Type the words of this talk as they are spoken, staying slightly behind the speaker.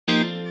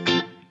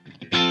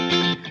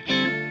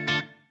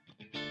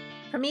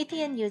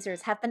Promethean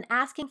users have been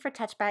asking for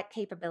Touchback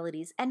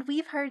capabilities, and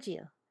we've heard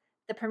you.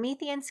 The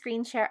Promethean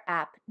ScreenShare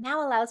app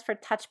now allows for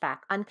Touchback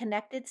on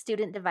connected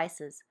student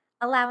devices,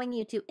 allowing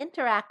you to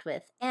interact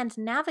with and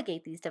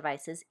navigate these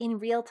devices in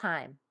real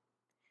time.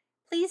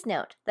 Please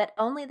note that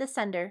only the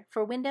sender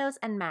for Windows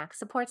and Mac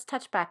supports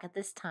Touchback at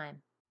this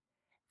time.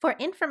 For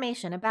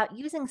information about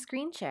using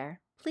ScreenShare,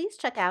 please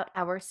check out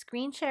our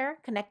ScreenShare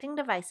Connecting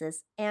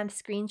Devices and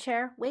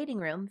ScreenShare Waiting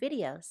Room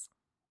videos.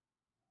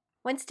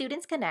 When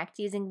students connect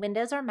using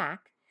Windows or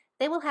Mac,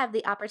 they will have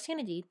the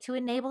opportunity to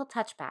enable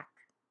Touchback.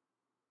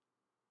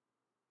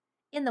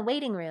 In the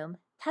waiting room,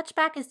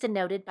 Touchback is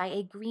denoted by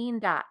a green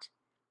dot.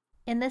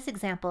 In this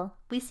example,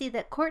 we see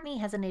that Courtney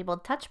has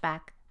enabled Touchback,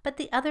 but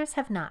the others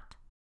have not.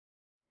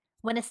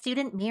 When a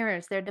student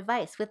mirrors their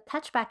device with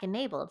Touchback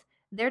enabled,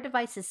 their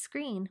device's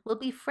screen will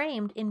be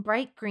framed in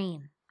bright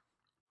green.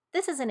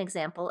 This is an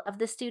example of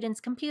the student's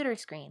computer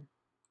screen.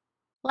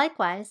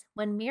 Likewise,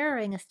 when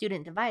mirroring a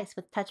student device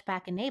with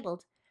Touchback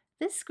enabled,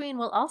 this screen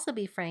will also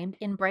be framed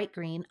in bright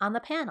green on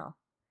the panel,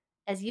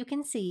 as you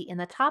can see in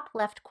the top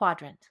left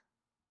quadrant.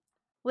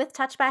 With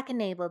Touchback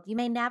enabled, you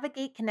may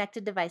navigate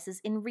connected devices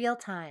in real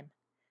time.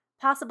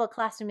 Possible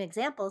classroom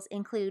examples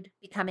include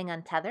becoming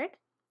untethered,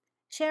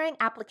 sharing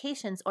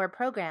applications or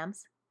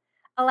programs,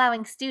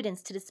 allowing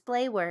students to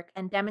display work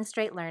and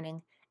demonstrate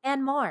learning,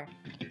 and more.